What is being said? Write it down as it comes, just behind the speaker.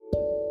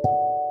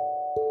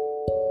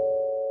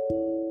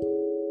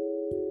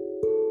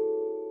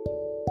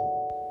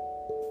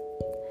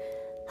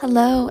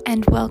Hello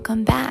and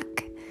welcome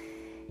back.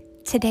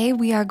 Today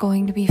we are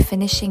going to be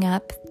finishing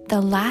up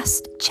the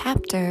last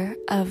chapter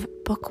of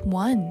Book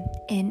 1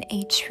 in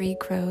A Tree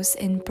Grows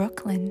in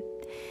Brooklyn.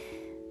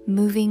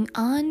 Moving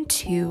on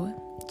to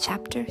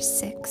Chapter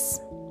 6.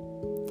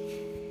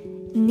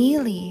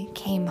 Neely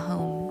came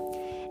home,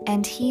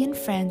 and he and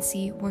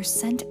Francie were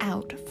sent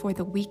out for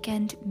the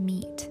weekend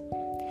meet.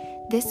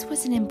 This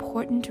was an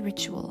important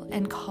ritual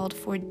and called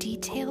for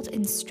detailed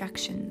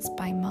instructions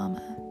by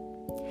Mama.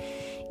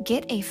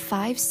 Get a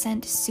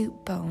 5-cent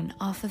soup bone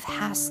off of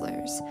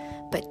Hassler's,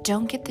 but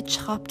don't get the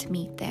chopped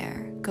meat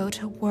there. Go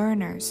to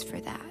Werner's for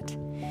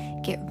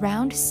that. Get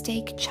round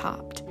steak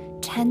chopped,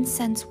 10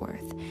 cents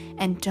worth,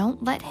 and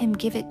don't let him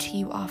give it to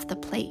you off the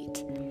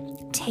plate.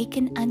 Take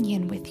an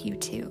onion with you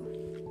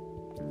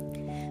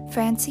too.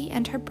 Francie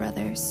and her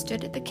brother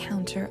stood at the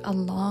counter a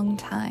long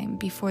time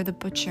before the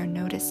butcher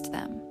noticed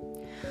them.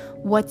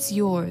 "What's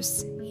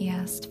yours?" he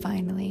asked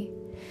finally.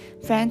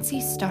 Francie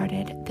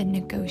started the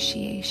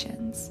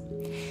negotiations.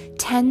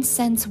 10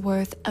 cents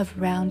worth of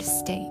round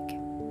steak.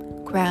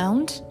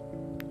 Ground?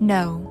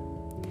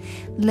 No.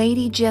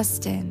 Lady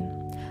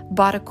Justin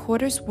bought a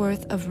quarter's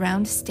worth of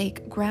round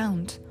steak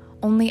ground.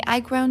 Only I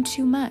ground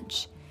too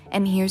much,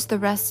 and here's the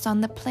rest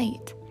on the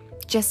plate.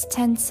 Just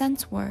 10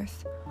 cents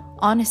worth.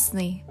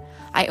 Honestly,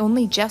 I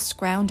only just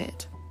ground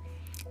it.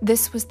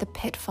 This was the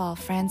pitfall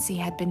Francie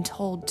had been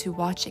told to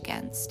watch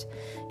against.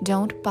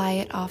 Don't buy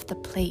it off the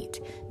plate,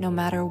 no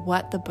matter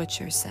what the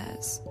butcher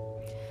says.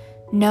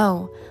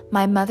 No,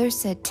 my mother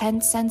said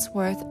 10 cents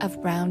worth of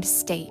round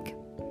steak.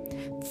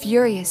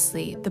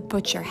 Furiously, the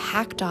butcher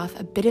hacked off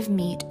a bit of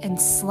meat and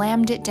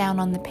slammed it down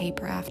on the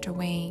paper after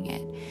weighing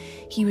it.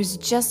 He was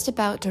just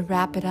about to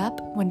wrap it up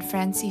when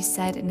Francie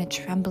said in a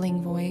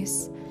trembling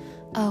voice,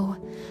 "Oh,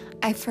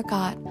 I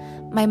forgot.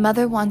 My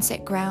mother wants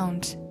it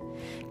ground."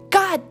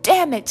 "God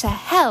damn it to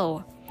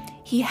hell!"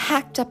 He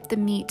hacked up the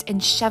meat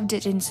and shoved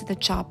it into the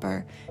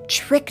chopper.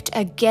 Tricked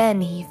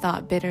again, he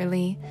thought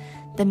bitterly.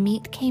 The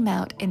meat came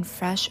out in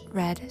fresh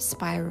red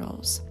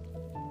spirals.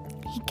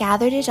 He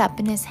gathered it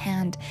up in his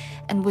hand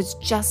and was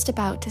just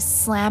about to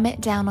slam it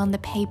down on the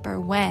paper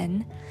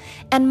when,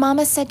 "And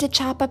Mama said to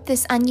chop up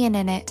this onion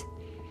in it."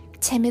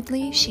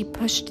 Timidly, she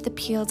pushed the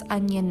peeled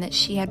onion that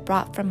she had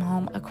brought from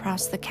home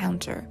across the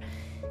counter.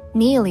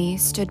 Neely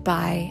stood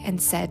by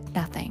and said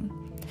nothing.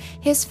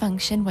 His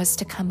function was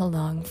to come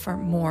along for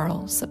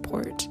moral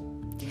support.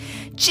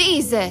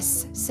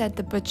 "Jesus!" said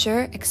the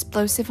butcher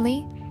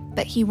explosively,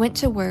 but he went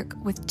to work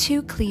with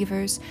 2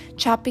 cleavers,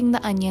 chopping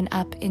the onion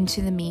up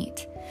into the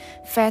meat.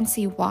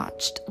 Francie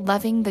watched,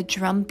 loving the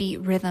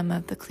drumbeat rhythm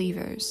of the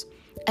cleavers.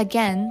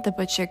 Again, the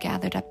butcher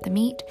gathered up the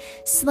meat,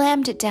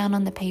 slammed it down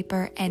on the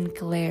paper, and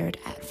glared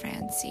at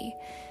Francie.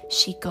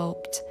 She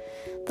gulped.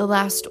 The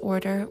last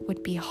order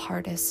would be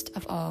hardest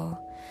of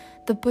all.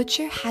 The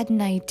butcher had an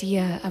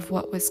idea of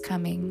what was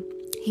coming.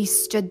 He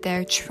stood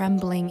there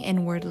trembling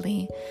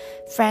inwardly.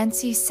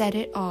 Francie said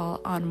it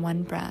all on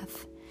one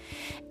breath.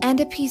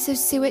 "And a piece of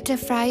suet to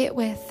fry it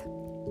with."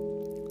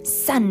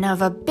 "Son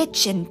of a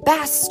bitchin'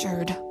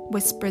 bastard,"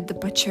 whispered the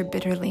butcher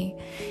bitterly.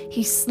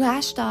 He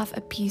slashed off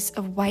a piece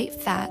of white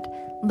fat,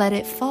 let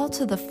it fall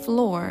to the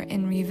floor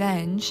in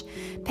revenge,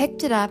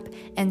 picked it up,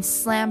 and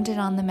slammed it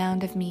on the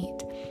mound of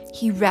meat.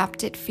 He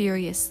rapped it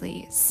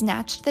furiously,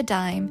 snatched the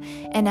dime,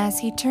 and as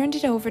he turned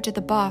it over to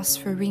the boss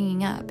for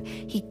ringing up,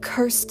 he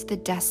cursed the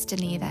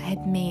destiny that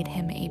had made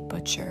him a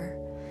butcher.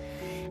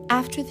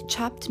 After the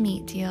chopped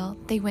meat deal,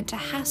 they went to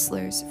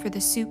Hassler's for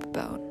the soup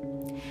bone.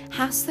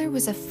 Hassler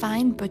was a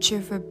fine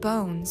butcher for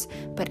bones,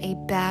 but a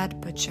bad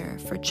butcher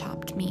for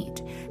chopped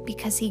meat,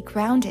 because he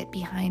ground it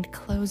behind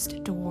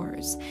closed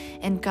doors,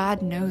 and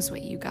God knows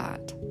what you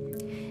got.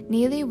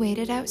 Neely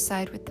waited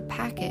outside with the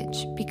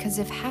package, because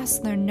if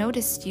Hassler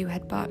noticed you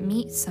had bought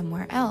meat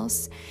somewhere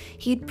else,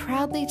 he'd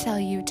proudly tell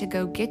you to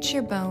go get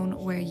your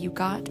bone where you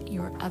got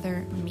your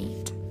other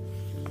meat.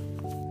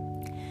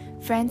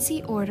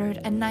 Francie ordered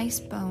a nice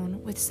bone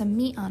with some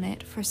meat on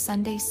it for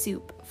Sunday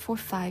soup for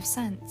 5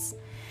 cents.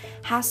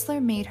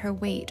 Hassler made her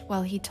wait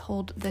while he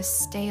told the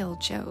stale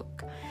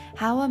joke,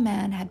 how a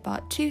man had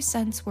bought 2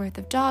 cents worth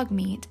of dog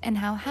meat and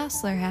how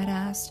Hassler had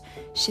asked,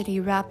 "Should he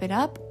wrap it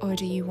up or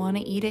do you want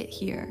to eat it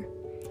here?"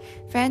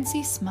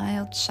 Francie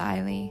smiled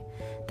shyly.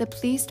 The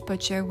pleased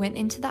butcher went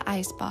into the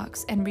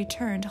icebox and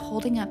returned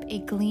holding up a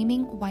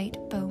gleaming white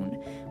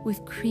bone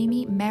with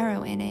creamy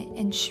marrow in it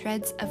and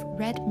shreds of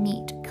red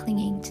meat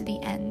clinging to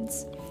the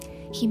ends.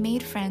 He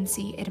made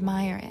Francie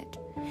admire it.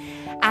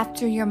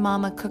 "After your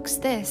mama cooks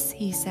this,"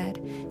 he said,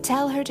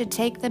 "tell her to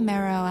take the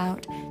marrow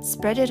out,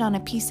 spread it on a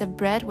piece of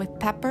bread with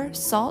pepper,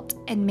 salt,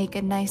 and make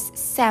a nice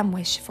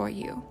sandwich for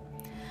you."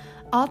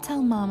 "I'll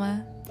tell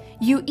Mama.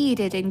 You eat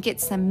it and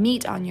get some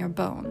meat on your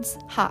bones.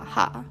 Ha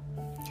ha."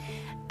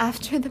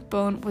 After the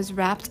bone was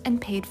wrapped and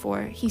paid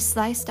for, he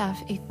sliced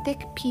off a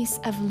thick piece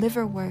of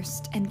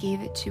liverwurst and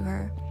gave it to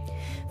her.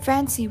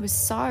 Francie was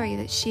sorry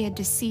that she had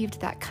deceived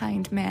that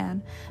kind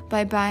man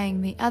by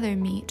buying the other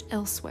meat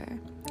elsewhere.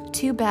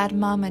 Too bad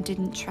Mama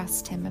didn't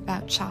trust him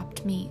about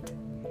chopped meat.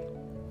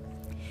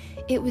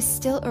 It was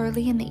still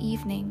early in the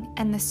evening,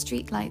 and the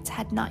streetlights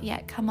had not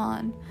yet come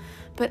on,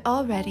 but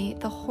already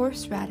the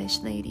horseradish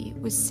lady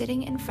was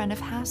sitting in front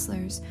of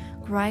Hassler's,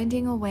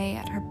 grinding away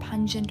at her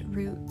pungent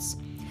roots.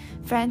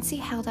 Francie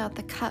held out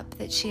the cup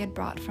that she had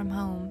brought from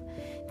home.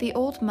 The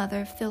old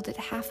mother filled it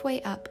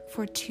halfway up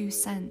for 2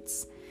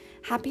 cents.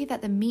 Happy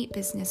that the meat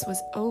business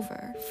was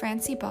over,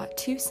 Francie bought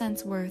 2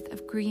 cents worth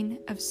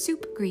of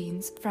soup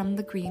greens from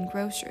the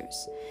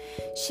greengrocers.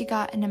 She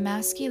got an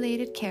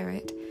emasculated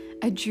carrot,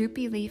 a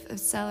droopy leaf of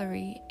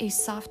celery, a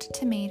soft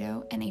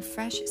tomato, and a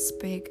fresh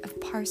sprig of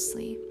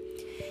parsley.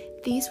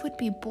 These would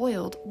be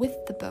boiled with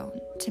the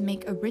bone to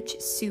make a rich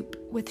soup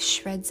with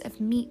shreds of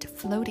meat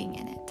floating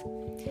in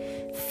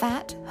it.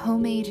 Fat,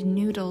 homemade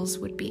noodles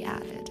would be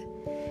added.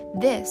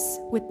 This,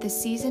 with the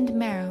seasoned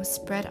marrow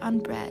spread on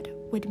bread,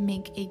 would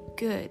make a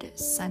good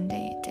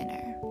Sunday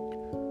dinner.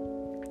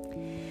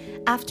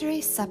 After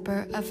a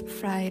supper of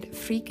fried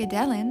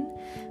frikadellen,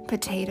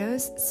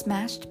 potatoes,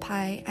 smashed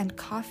pie, and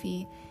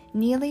coffee,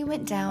 Neely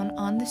went down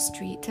on the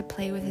street to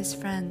play with his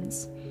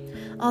friends.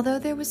 Although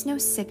there was no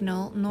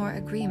signal nor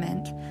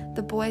agreement,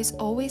 the boys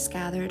always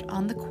gathered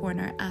on the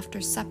corner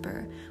after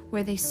supper,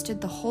 where they stood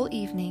the whole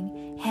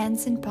evening,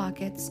 hands in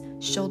pockets,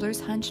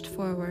 shoulders hunched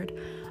forward,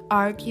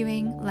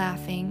 arguing,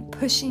 laughing,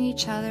 pushing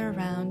each other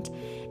around,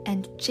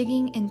 and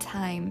jigging in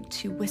time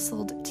to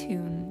whistled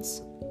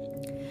tunes.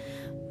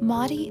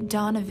 Maudie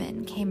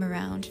Donovan came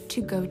around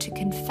to go to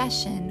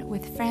confession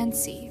with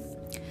Francie.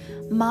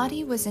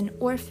 Maudie was an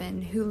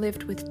orphan who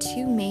lived with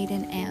 2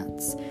 maiden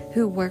aunts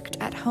who worked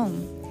at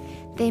home.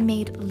 They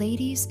made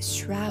ladies'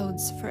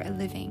 shrouds for a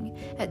living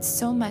at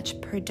so much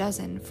per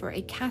dozen for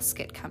a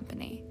casket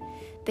company.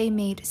 They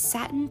made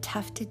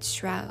satin-tufted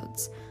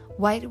shrouds,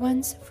 white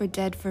ones for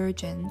dead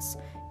virgins,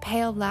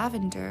 pale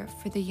lavender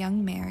for the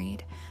young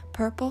married,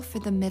 purple for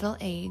the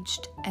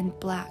middle-aged, and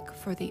black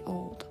for the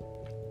old.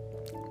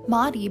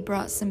 Maudie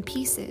brought some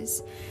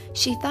pieces.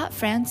 She thought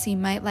Francie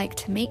might like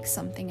to make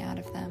something out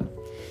of them.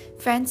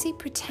 Francie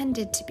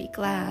pretended to be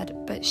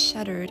glad, but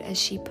shuddered as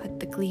she put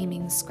the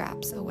gleaming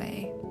scraps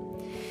away.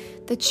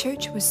 The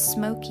church was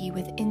smoky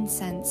with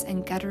incense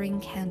and guttering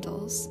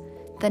candles.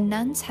 The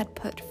nuns had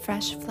put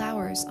fresh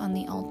flowers on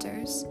the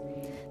altars.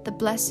 The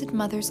Blessed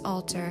Mother's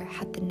altar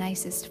had the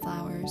nicest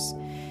flowers.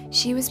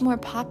 She was more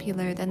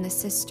popular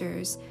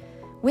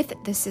with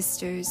the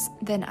sisters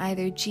than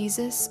either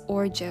Jesus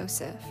or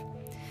Joseph.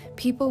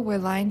 People were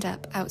lined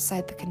up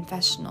outside the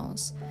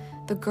confessionals.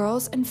 The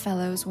girls and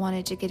fellows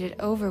wanted to get it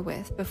over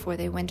with before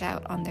they went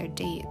out on their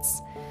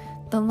dates.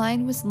 The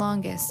line was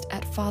longest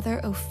at Father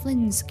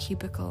O'Flynn's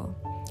cubicle.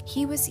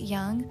 He was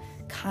young,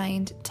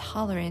 kind,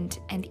 tolerant,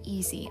 and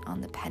easy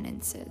on the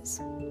penances.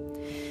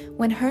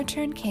 When her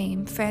turn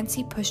came,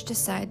 Francie pushed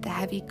aside the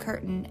heavy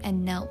curtain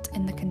and knelt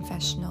in the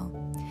confessional.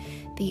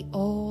 The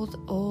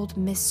old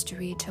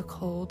mystery took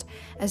hold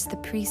as the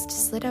priest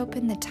slid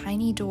open the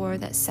tiny door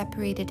that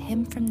separated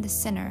him from the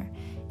sinner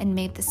and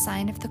made the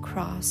sign of the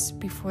cross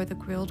before the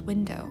grilled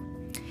window.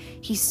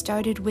 He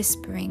started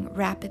whispering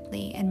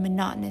rapidly and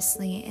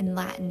monotonously in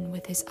Latin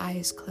with his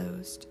eyes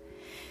closed.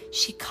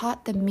 She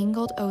caught the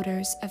mingled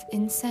odors of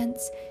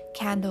incense,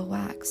 candle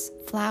wax,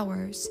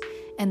 flowers,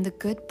 and the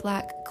good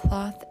black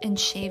cloth and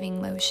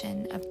shaving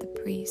lotion of the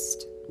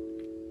priest.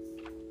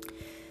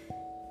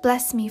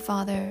 "Bless me,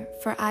 Father,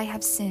 for I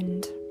have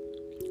sinned."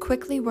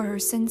 Quickly were her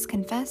sins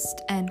confessed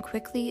and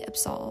quickly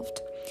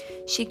absolved.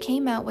 She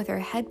came out with her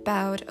head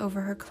bowed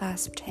over her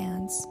clasped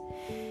hands.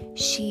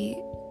 She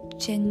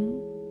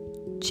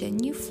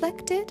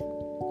genuflected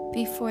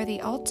before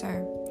the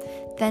altar,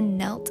 then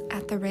knelt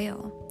at the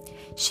rail.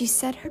 She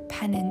said her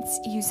penance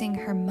using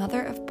her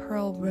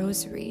mother-of-pearl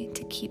rosary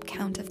to keep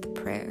count of the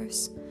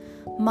prayers.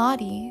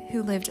 Maudie,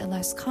 who lived a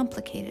less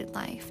complicated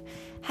life,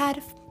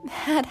 had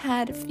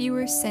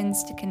fewer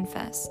sins to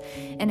confess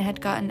and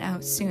had gotten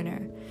out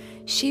sooner.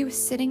 She was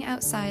sitting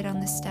outside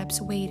on the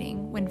steps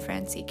waiting when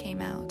Francie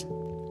came out.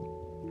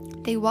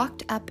 They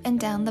walked up and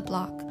down the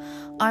block,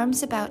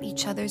 arms about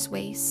each other's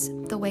waists,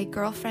 the way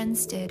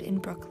girlfriends did in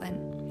Brooklyn.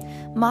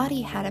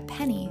 Maudie had a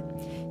penny.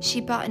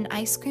 She bought an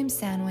ice cream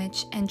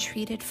sandwich and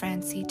treated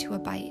Francie to a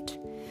bite.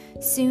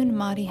 Soon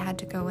Maudie had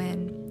to go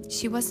in.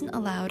 She wasn't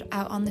allowed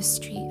out on the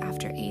street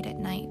after 8 at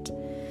night.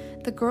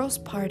 The girls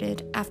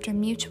parted after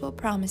mutual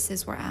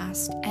promises were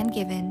asked and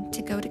given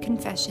to go to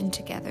confession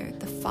together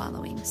the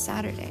following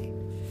Saturday.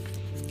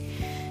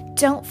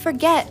 "Don't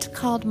forget,"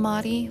 called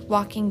Maudie,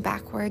 walking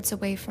backwards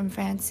away from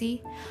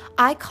Francie.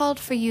 "I called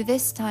for you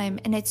this time,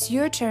 and it's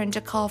your turn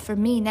to call for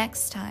me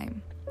next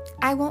time."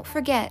 "I won't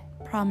forget,"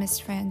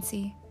 promised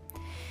Francie.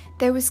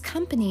 There was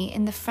company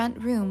in the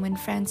front room when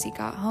Francie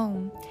got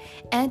home.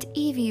 Aunt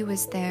Evie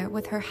was there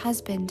with her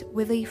husband,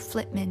 Willie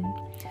Flitman.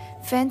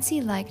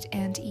 Francie liked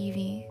Aunt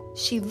Evie.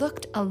 She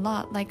looked a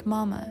lot like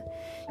Mama.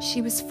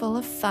 She was full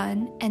of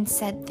fun and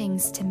said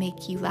things to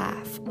make you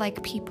laugh,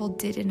 like people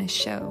did in a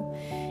show,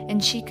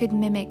 and she could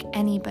mimic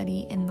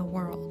anybody in the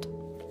world.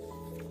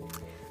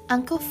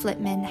 Uncle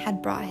Flitman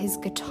had brought his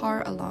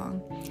guitar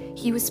along.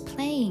 He was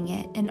playing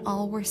it and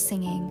all were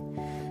singing.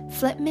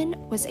 Flitman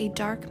was a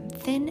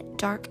thin,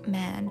 dark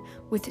man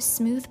with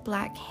smooth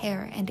black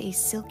hair and a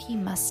silky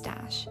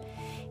mustache.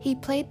 He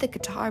played the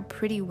guitar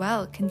pretty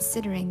well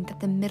considering that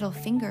the middle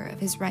finger of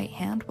his right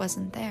hand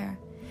wasn't there.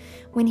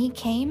 When he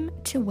came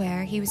to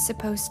where he was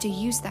supposed to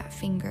use that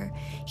finger,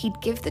 he'd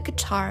give the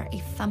guitar a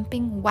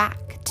thumping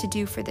whack to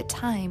do for the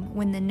time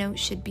when the note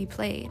should be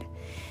played.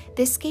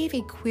 This gave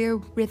a queer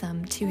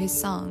rhythm to his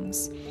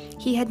songs.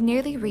 He had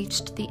nearly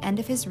reached the end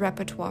of his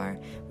repertoire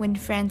when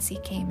Francie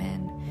came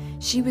in.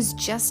 She was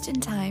just in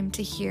time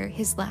to hear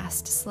his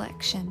last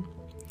selection.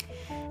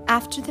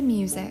 After the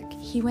music,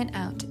 he went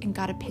out and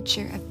got a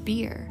pitcher of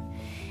beer.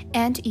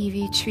 Aunt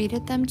Evie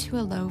treated them to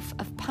a loaf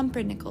of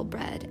pumpernickel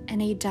bread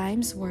and a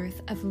dime's worth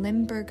of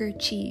Limburger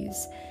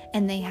cheese,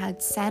 and they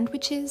had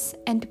sandwiches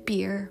and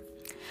beer.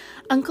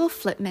 Uncle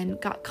Flitman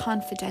got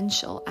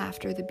confidential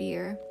after the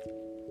beer.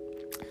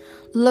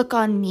 "Look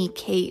on me,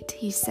 Kate,"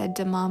 he said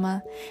to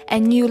Mama,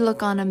 "and you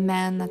look on a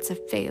man that's a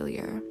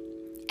failure."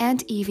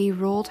 Aunt Evie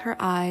rolled her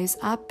eyes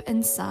up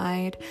and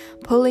sighed,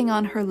 pulling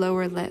on her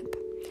lower lip.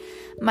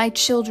 "My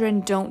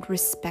children don't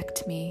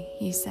respect me,"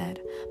 he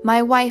said.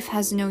 "My wife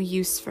has no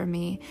use for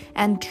me,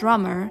 and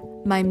Drummer,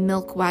 my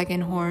milk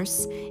wagon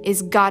horse,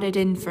 is got it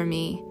in for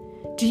me.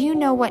 Do you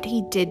know what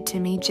he did to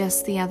me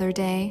just the other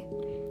day?"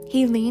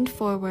 He leaned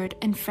forward,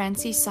 and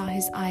Francie saw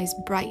his eyes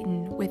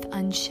brighten with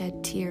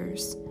unshed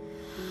tears.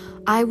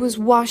 "I was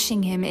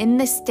washing him in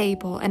the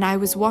stable, and I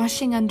was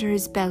washing under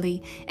his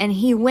belly, and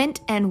he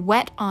went and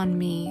wet on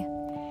me."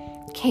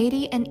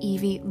 Katie and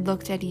Evie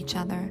looked at each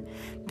other.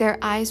 Their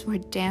eyes were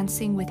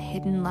dancing with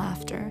hidden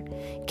laughter.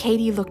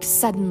 Katie looked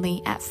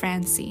suddenly at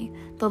Francie.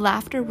 The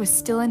laughter was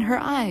still in her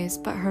eyes,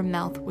 but her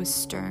mouth was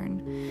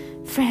stern.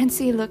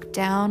 Francie looked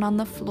down on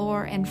the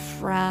floor and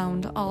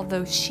frowned,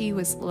 although she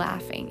was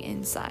laughing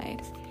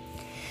inside.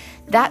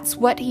 "That's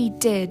what he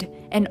did,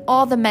 and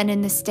all the men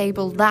in the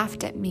stable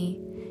laughed at me.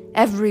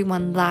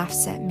 Everyone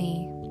laughs at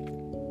me."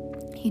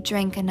 He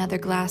drank another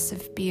glass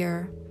of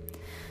beer.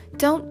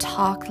 "Don't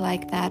talk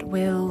like that,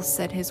 Will,"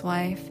 said his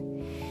wife.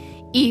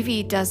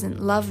 "Evie doesn't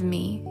love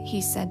me,"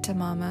 he said to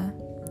Mama.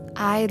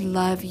 "I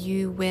love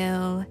you,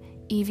 Will,"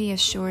 Evie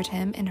assured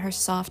him in her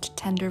soft,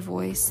 tender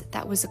voice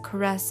that was a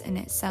caress in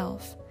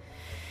itself.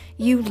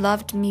 "You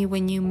loved me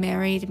when you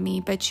married me,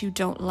 but you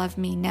don't love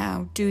me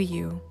now, do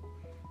you?"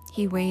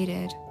 He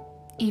waited.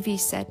 Evie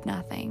said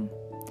nothing.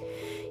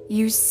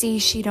 "You see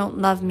she don't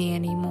love me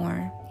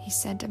anymore," he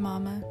said to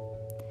Mama.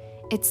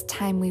 "It's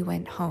time we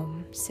went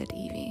home," said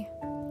Evie.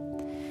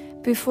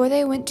 Before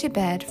they went to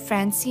bed,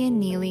 Francie and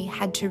Neely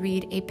had to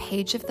read a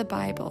page of the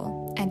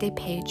Bible and a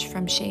page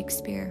from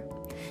Shakespeare.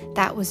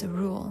 That was a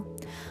rule.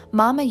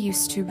 Mama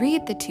used to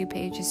read the 2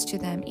 pages to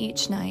them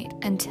each night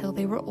until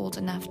they were old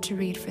enough to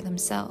read for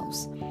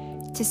themselves.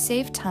 To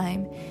save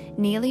time,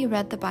 Neely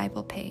read the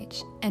Bible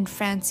page and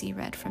Francie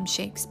read from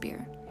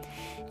Shakespeare.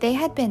 They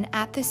had been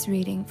at this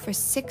reading for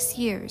 6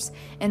 years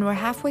and were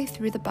halfway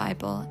through the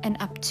Bible and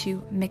up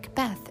to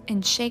Macbeth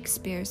in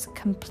Shakespeare's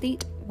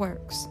complete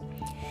works.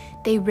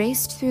 They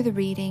raced through the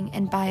reading,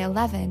 and by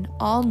 11,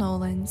 all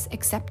Nolans,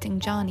 excepting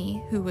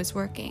Johnny, who was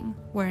working,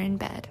 were in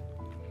bed.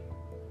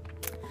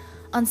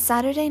 On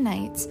Saturday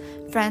nights,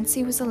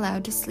 Francie was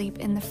allowed to sleep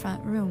in the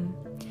front room.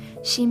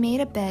 She made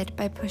a bed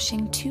by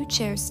pushing 2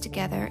 chairs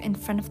together in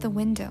front of the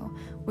window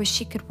where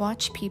she could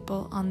watch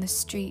people on the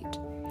street.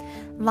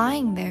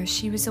 Lying there,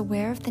 she was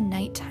aware of the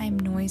nighttime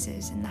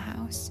noises in the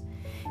house.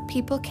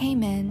 People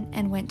came in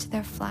and went to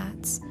their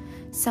flats.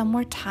 Some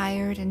were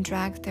tired and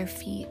dragged their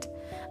feet.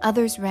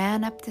 Others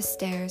ran up the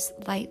stairs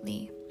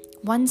lightly.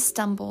 One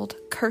stumbled,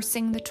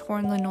 cursing the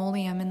torn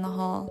linoleum in the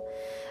hall.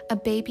 A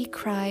baby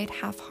cried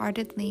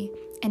half-heartedly,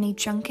 and a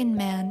drunken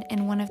man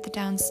in one of the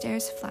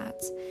downstairs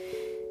flats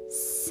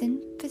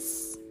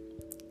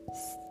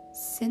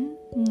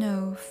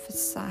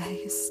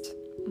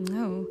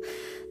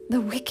the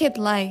wicked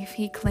life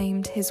he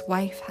claimed his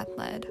wife had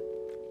led.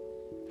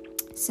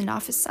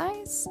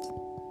 Synopsized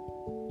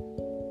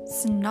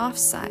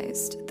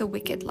the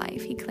wicked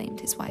life he claimed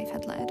his wife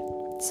had led.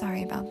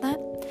 Sorry about that.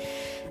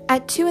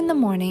 At 2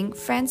 a.m,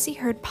 Francie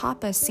heard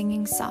Papa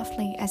singing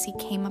softly as he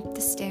came up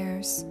the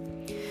stairs.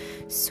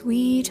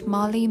 Sweet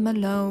Molly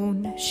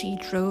Malone, she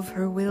drove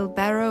her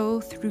wheelbarrow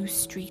through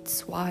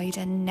streets wide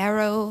and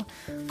narrow,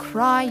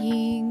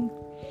 crying.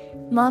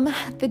 Mama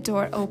had the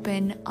door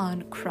open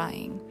on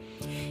crying.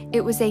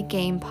 It was a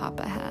game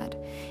Papa had.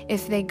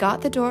 If they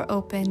got the door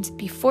opened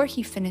before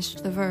he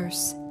finished the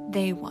verse,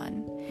 they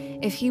won.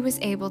 If he was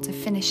able to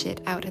finish it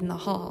out in the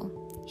hall,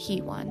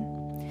 he won.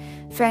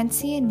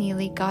 Francie and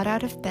Neely got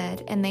out of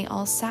bed, and they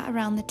all sat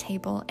around the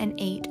table and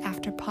ate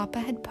after Papa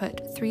had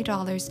put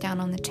 $3 down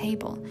on the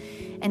table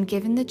and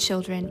given the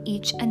children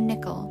each a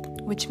nickel,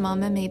 which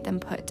Mama made them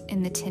put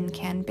in the tin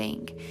can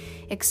bank,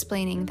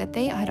 explaining that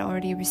they had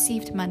already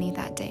received money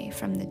that day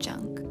from the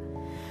junk.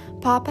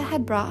 Papa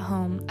had brought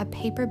home a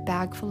paper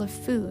bag full of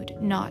food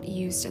not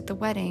used at the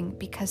wedding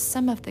because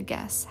some of the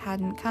guests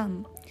hadn't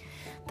come.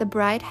 The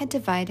bride had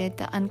divided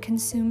the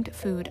unconsumed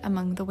food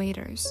among the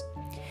waiters.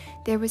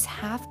 There was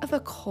half of a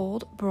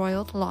cold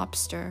broiled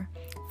lobster,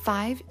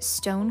 5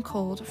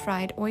 stone-cold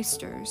fried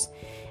oysters,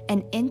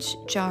 an inch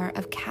jar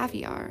of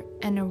caviar,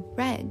 and a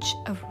wedge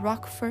of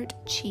Roquefort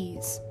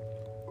cheese.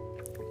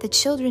 The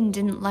children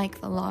didn't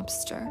like the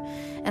lobster,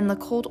 and the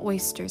cold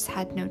oysters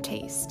had no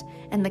taste,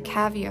 and the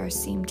caviar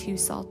seemed too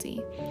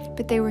salty.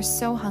 But they were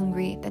so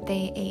hungry that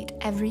they ate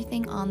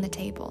everything on the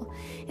table,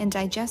 and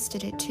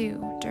digested it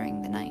too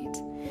during the night.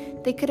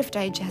 They could have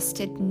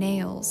digested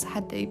nails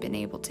had they been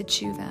able to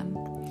chew them.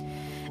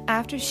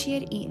 After she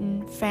had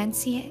eaten,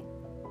 Francie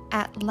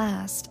at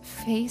last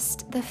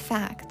faced the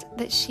fact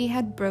that she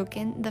had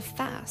broken the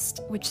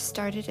fast, which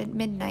started at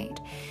midnight,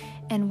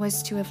 and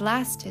was to have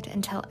lasted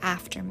until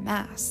after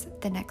Mass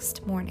the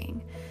next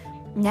morning.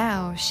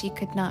 Now she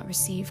could not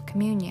receive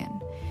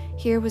communion.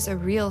 Here was a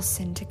real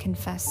sin to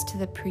confess to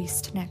the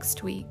priest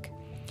next week.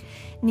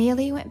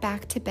 Neely went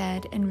back to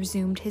bed and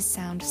resumed his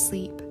sound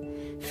sleep.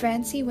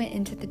 Francie went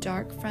into the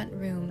dark front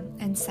room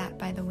and sat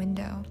by the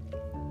window.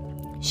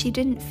 She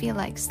didn't feel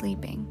like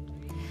sleeping.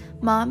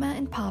 Mama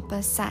and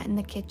Papa sat in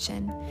the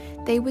kitchen.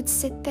 They would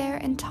sit there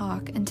and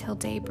talk until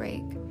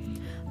daybreak.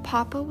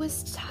 Papa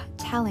was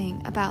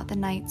telling about the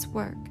night's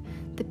work,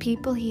 the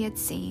people he had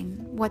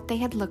seen, what they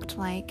had looked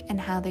like, and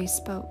how they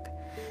spoke.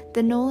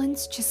 The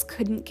Nolans just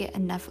couldn't get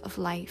enough of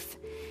life.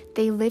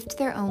 They lived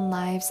their own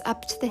lives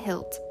up to the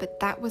hilt, but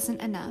that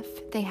wasn't enough.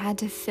 They had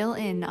to fill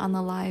in on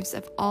the lives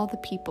of all the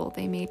people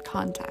they made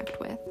contact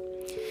with.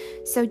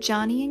 So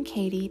Johnny and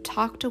Katie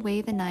talked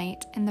away the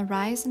night, and the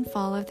rise and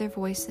fall of their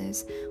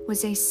voices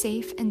was a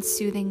safe and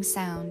soothing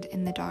sound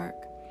in the dark.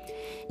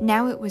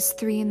 Now it was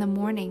 3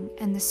 a.m,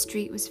 and the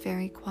street was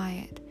very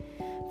quiet.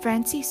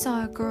 Francie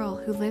saw a girl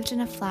who lived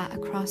in a flat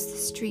across the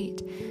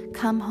street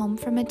come home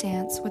from a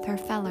dance with her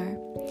feller.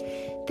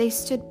 They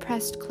stood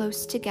pressed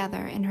close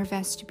together in her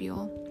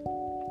vestibule.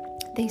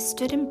 They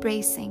stood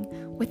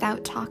embracing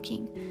without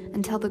talking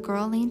until the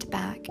girl leaned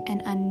back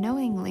and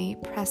unknowingly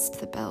pressed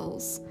the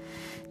bells.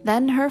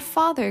 Then her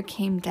father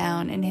came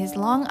down in his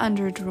long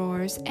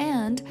underdrawers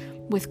and,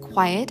 with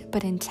quiet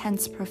but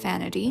intense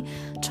profanity,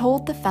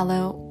 told the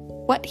fellow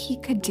what he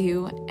could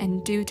go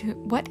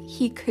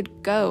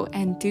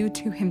and do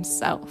to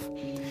himself.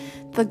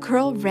 The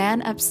girl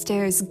ran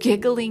upstairs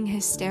giggling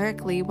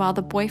hysterically while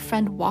the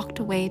boyfriend walked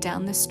away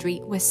down the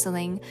street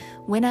whistling,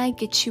 "When I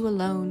Get You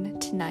Alone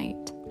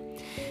Tonight."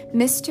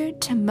 Mr.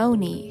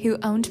 Timoni, who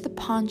owned the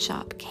pawn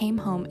shop, came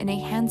home in a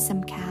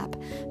hansom cab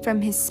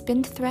from his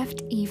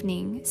spendthrift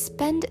evening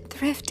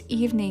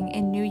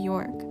in New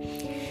York.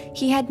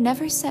 He had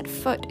never set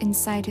foot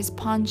inside his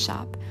pawn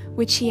shop,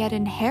 which he had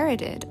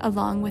inherited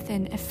along with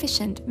an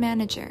efficient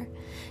manager.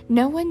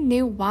 No one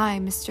knew why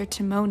Mr.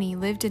 Timoni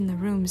lived in the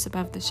rooms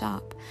above the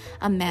shop.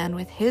 A man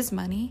with his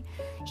money,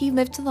 he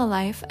lived the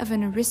life of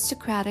an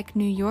aristocratic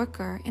New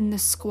Yorker in the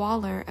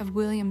squalor of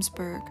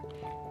Williamsburg.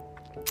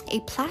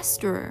 A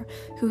plasterer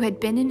who had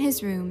been in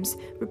his rooms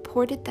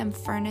reported them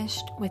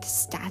furnished with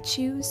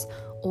statues,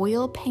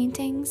 oil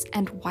paintings,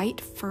 and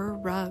white fur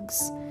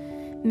rugs.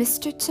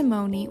 Mr.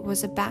 Timoni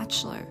was a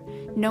bachelor.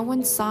 No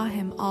one saw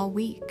him all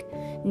week.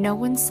 No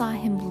one saw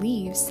him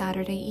leave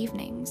Saturday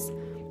evenings.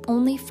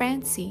 Only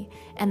Francie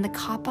and the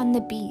cop on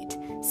the beat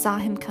saw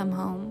him come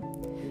home.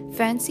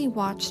 Francie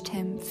watched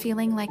him,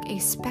 feeling like a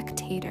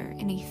spectator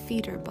in a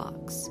theater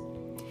box.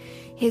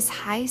 His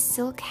high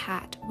silk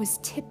hat was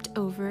tipped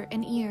over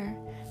an ear.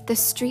 The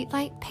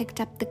streetlight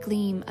picked up the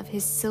gleam of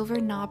his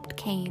silver-knobbed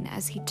cane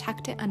as he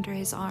tucked it under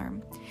his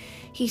arm.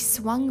 He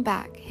swung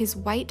back his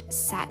white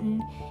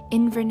satin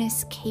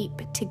Inverness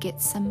cape to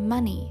get some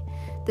money.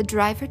 The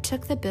driver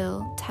took the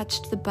bill,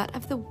 touched the butt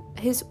of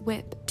his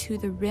whip to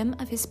the rim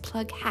of his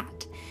plug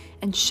hat,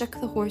 and shook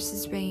the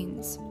horse's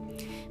reins.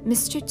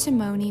 Mr.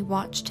 Timoni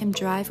watched him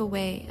drive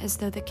away as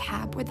though the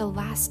cab were the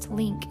last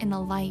link in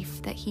a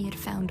life that he had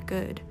found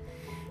good.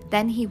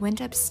 Then he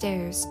went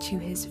upstairs to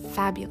his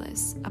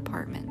fabulous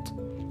apartment.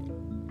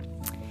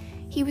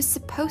 He was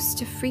supposed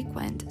to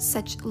frequent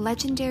such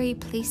legendary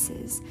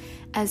places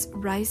as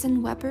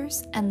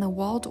Reisenweber's and the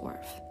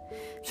Waldorf.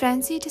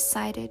 Francie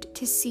decided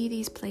to see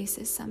these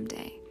places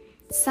someday.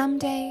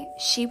 Someday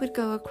she would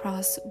go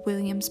across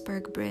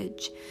Williamsburg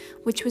Bridge,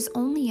 which was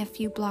only a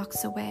few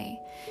blocks away,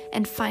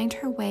 and find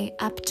her way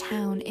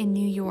uptown in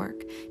New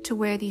York to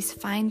where these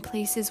fine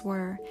places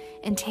were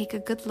and take a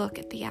good look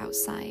at the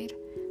outside.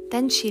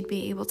 Then she'd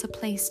be able to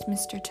place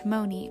Mr.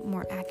 Timoni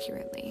more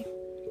accurately.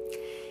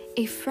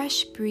 A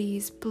fresh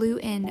breeze blew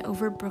in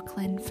over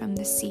Brooklyn from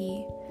the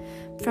sea.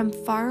 From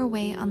far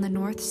away on the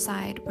north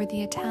side, where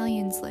the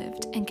Italians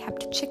lived and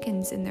kept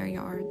chickens in their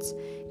yards,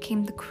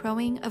 came the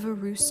crowing of a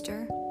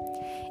rooster.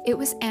 It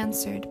was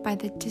answered by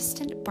the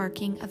distant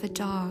barking of a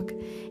dog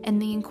and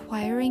the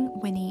inquiring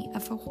whinny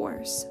of a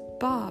horse,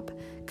 Bob,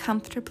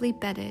 comfortably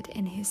bedded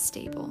in his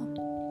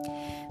stable.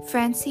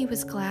 Francie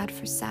was glad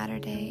for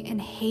Saturday and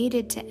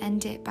hated to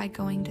end it by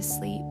going to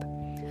sleep.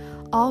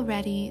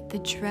 Already, the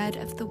dread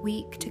of the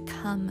week to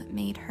come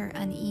made her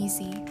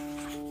uneasy.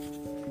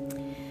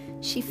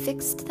 She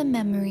fixed the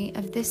memory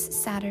of this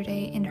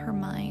Saturday in her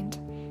mind.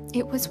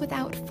 It was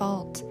without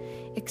fault,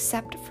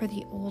 except for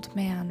the old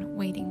man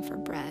waiting for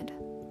bread.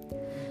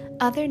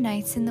 Other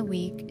nights in the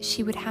week,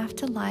 she would have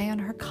to lie on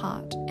her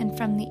cot and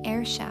from the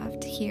air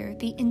shaft hear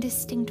the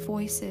indistinct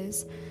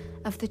voices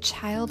of the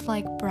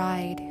childlike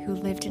bride who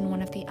lived in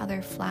one of the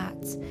other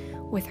flats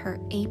with her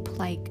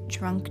ape-like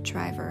truck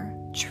driver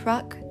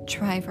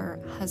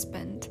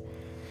husband.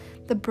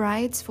 The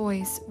bride's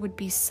voice would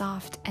be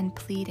soft and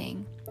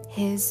pleading,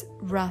 his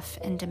rough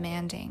and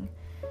demanding.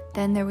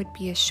 Then there would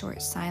be a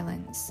short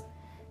silence.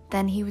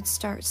 Then he would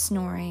start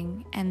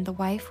snoring, and the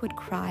wife would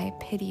cry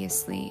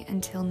piteously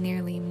until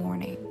nearly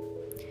morning.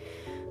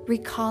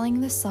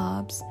 Recalling the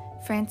sobs,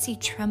 Francie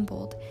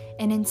trembled,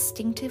 and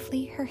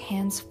instinctively her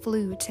hands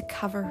flew to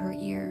cover her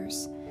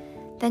ears.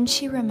 Then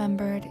she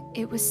remembered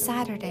it was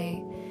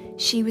Saturday.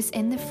 She was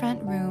in the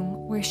front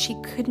room where she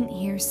couldn't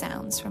hear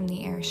sounds from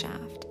the air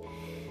shaft.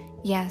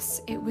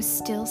 Yes, it was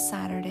still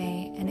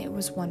Saturday, and it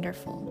was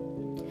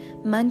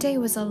wonderful. Monday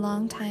was a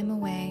long time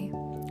away.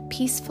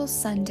 Peaceful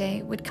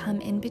Sunday would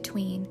come in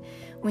between,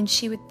 when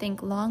she would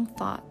think long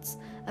thoughts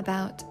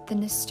about the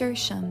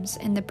nasturtiums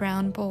in the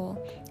brown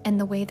bowl and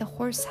the way the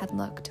horse had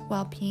looked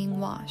while being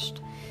washed,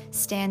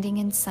 standing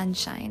in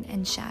sunshine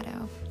and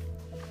shadow.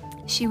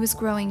 She was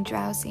growing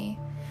drowsy.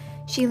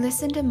 She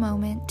listened a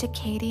moment to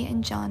Katie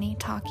and Johnny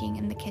talking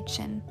in the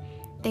kitchen.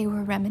 They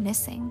were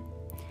reminiscing.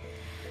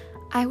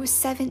 "I was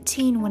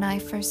 17 when I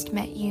first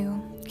met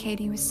you,"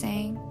 Katie was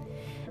saying,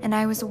 "and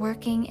I was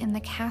working in the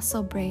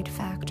Castle Braid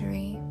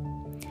factory."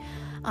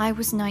 "I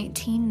was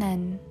 19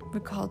 then,"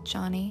 recalled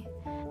Johnny,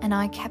 "and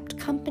I kept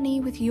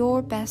company with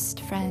your best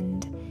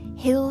friend,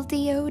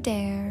 Hildy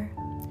O'Dare."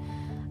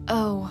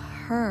 "Oh,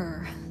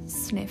 her,"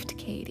 sniffed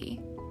Katie.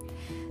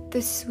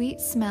 The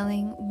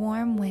sweet-smelling,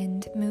 warm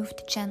wind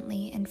moved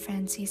gently in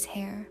Francie's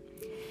hair.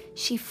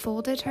 She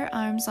folded her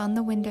arms on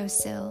the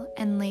windowsill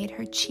and laid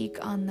her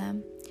cheek on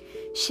them.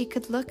 She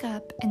could look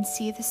up and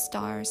see the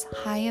stars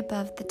high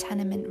above the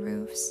tenement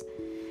roofs.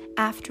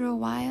 After a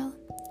while,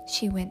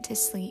 she went to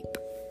sleep.